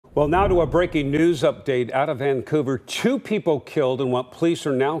Well, now to a breaking news update out of Vancouver. 2 people killed in what police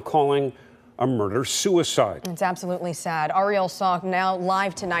are now calling a murder-suicide. It's absolutely sad. Ariel Salk now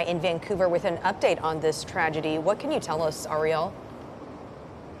live tonight in Vancouver with an update on this tragedy. What can you tell us, Ariel?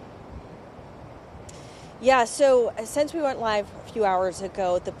 Yeah, so since we went live a few hours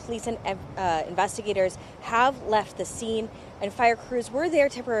ago, the police and investigators have left the scene, and fire crews were there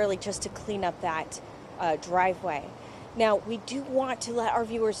temporarily just to clean up that driveway. Now, we do want to let our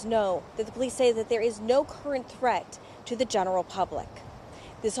viewers know that the police say that there is no current threat to the general public.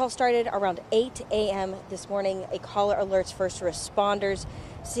 This all started around 8 a.m. this morning. A caller alerts first responders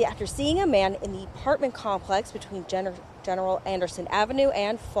after seeing a man in the apartment complex between General Anderson Avenue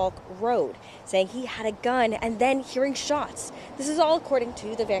and Falk Road, saying he had a gun and then hearing shots. This is all according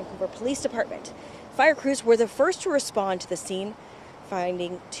to the Vancouver Police Department. Fire crews were the first to respond to the scene,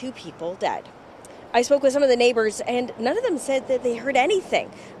 finding 2 people dead. I spoke with some of the neighbors, and none of them said that they heard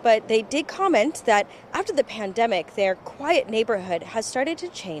anything, but they did comment that after the pandemic, their quiet neighborhood has started to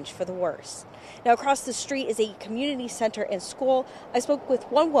change for the worse. Now, across the street is a community center and school. I spoke with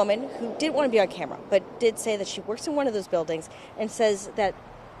one woman who didn't want to be on camera, but did say that she works in one of those buildings and says that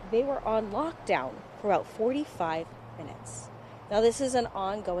they were on lockdown for about 45 minutes. Now, this is an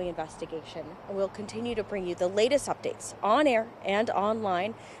ongoing investigation, and we'll continue to bring you the latest updates on air and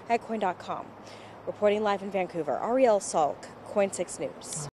online at KOIN.com. Reporting live in Vancouver, Ariel Salk, KOIN 6 News.